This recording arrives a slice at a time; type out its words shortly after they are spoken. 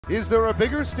Is there a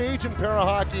bigger stage in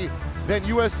para-hockey than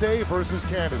USA versus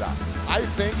Canada? I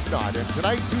think not. And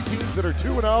tonight, two teams that are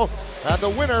 2-0, and the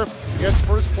winner gets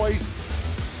first place.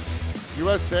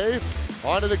 USA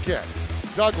on it again.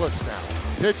 Douglas now.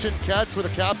 Pitch and catch with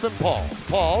the captain, Pauls.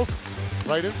 Pauls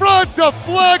right in front,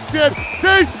 deflected.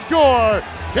 They score.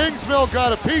 Kingsmill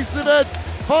got a piece of it.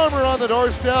 Farmer on the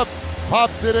doorstep,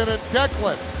 pops it in, and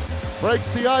Declan breaks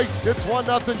the ice. It's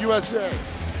 1-0 USA.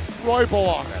 Roybal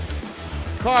on it.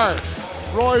 Cars,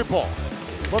 Roybal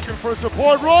looking for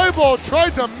support. Roybal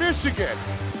tried to Michigan.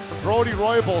 Brody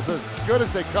Roybal's as good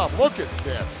as they come. Look at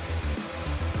this.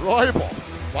 Roybal,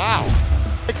 wow.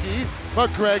 Mickey,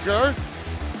 McGregor.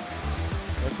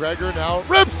 McGregor now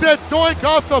rips it, doink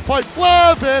off the pipe.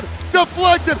 Lavin,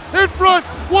 deflected, in front.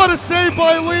 What a save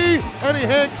by Lee, and he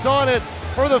hangs on it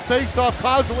for the face-off.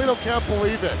 Cozzolino can't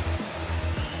believe it.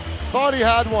 Thought he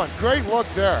had one. Great look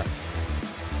there.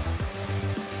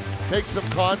 Takes some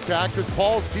contact as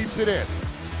Pauls keeps it in.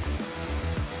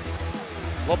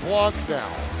 LeBlanc now.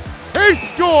 He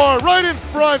score right in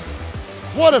front.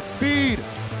 What a feed.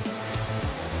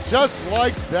 Just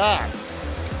like that.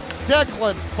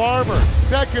 Declan Farmer,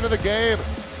 second of the game.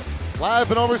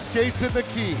 Lavin overskates it,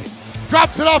 McKee.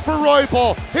 Drops it off for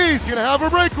Roybal. He's gonna have a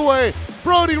breakaway.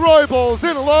 Brody Roybal's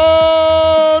in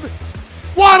alone.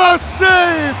 What a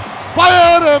save by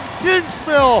Adam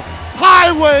Kingsmill.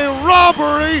 Highway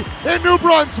robbery in New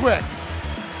Brunswick.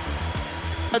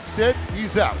 That's it,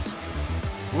 he's out.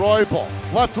 Roybal,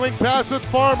 left wing pass with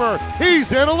Farmer.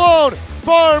 He's in alone.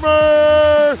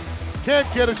 Farmer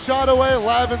can't get a shot away.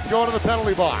 Lavin's going to the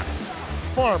penalty box.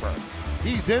 Farmer,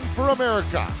 he's in for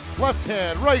America. Left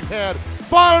hand, right hand.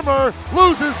 Farmer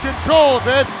loses control of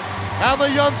it, and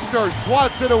the youngster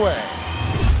swats it away.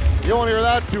 You won't hear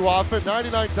that too often.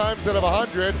 99 times out of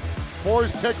 100,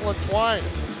 Forrest Tickle and Twine.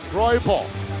 Roybal,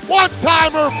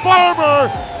 one-timer, Farmer,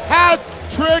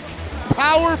 hat-trick,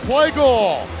 power play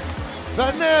goal.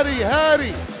 The Natty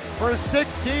Hattie for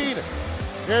 16.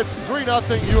 It's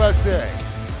 3-0 USA.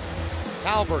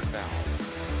 Albert now,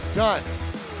 done.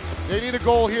 They need a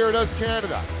goal here, does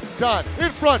Canada. Done,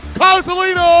 in front,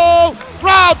 Cozzolino,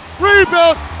 Rob,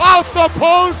 rebound, off the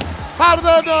post. How did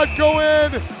that not go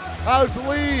in? As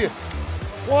Lee,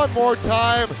 one more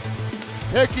time.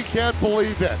 Hickey can't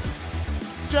believe it.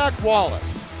 Jack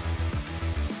Wallace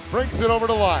brings it over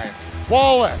the line.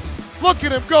 Wallace, look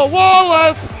at him go.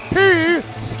 Wallace, he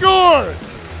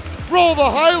scores. Roll the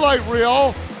highlight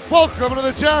reel. Welcome to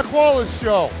the Jack Wallace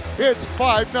Show. It's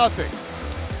 5-0.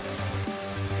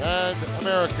 And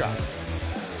America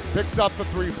picks up the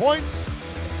 3 points,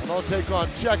 and they'll take on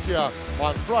Czechia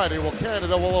on Friday, while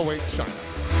Canada will await China.